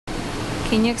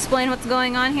Can you explain what's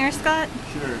going on here, Scott?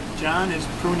 Sure. John is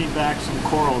pruning back some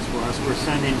corals for us. We're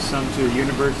sending some to the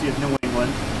University of New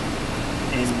England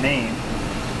in Maine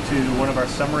to one of our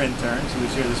summer interns who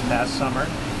was here this past summer.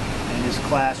 And his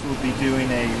class will be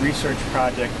doing a research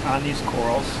project on these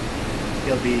corals.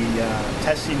 He'll be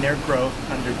testing their growth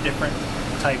under different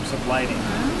types of lighting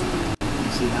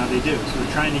and see how they do. So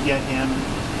we're trying to get him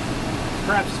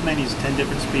perhaps as many as 10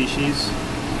 different species,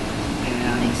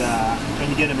 and trying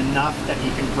to get him enough that he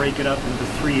can break it up into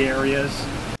 3 areas,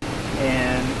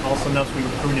 and also enough so we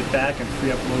can prune it back and free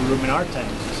up a little room in our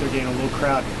tanks. So they're getting a little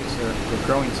crowded because they're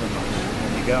growing so much.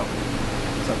 There you go.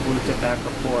 So blue tip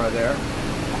acropora there.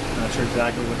 I'm not sure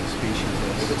exactly what the species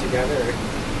is. Put it together or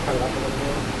cut it up a little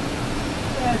bit?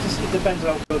 Yeah, it depends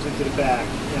on what goes into the bag.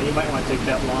 You know, you might want to take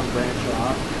that long branch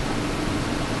off.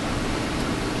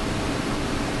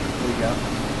 There you go.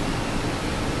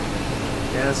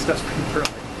 Yeah, that stuff's pretty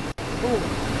perfect. Ooh.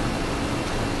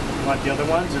 You want the other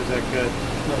ones, or is that good?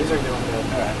 No, these are doing good.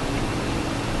 Alright.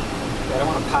 Yeah, I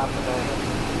don't want to pop the bag.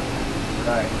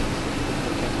 Alright.